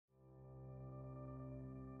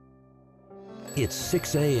It's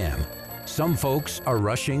 6 a.m. Some folks are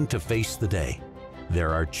rushing to face the day.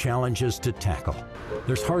 There are challenges to tackle.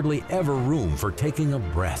 There's hardly ever room for taking a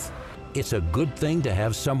breath. It's a good thing to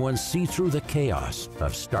have someone see through the chaos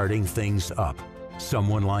of starting things up.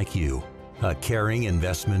 Someone like you, a caring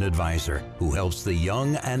investment advisor who helps the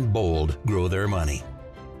young and bold grow their money.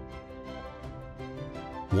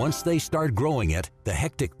 Once they start growing it, the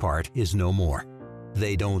hectic part is no more.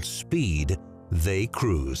 They don't speed, they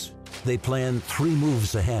cruise. They plan 3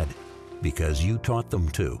 moves ahead because you taught them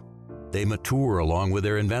to. They mature along with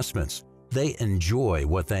their investments. They enjoy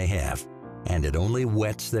what they have, and it only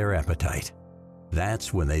whets their appetite.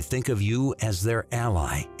 That's when they think of you as their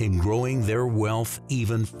ally in growing their wealth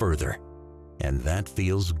even further. And that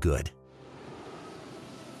feels good.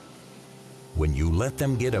 When you let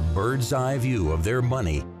them get a bird's eye view of their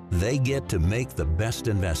money, they get to make the best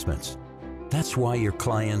investments. That's why your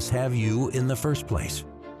clients have you in the first place.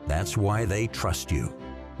 That's why they trust you,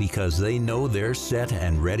 because they know they're set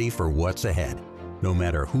and ready for what's ahead, no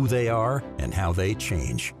matter who they are and how they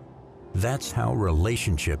change. That's how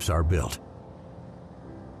relationships are built.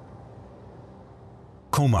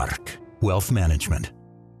 Comarch Wealth Management.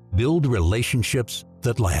 Build relationships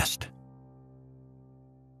that last.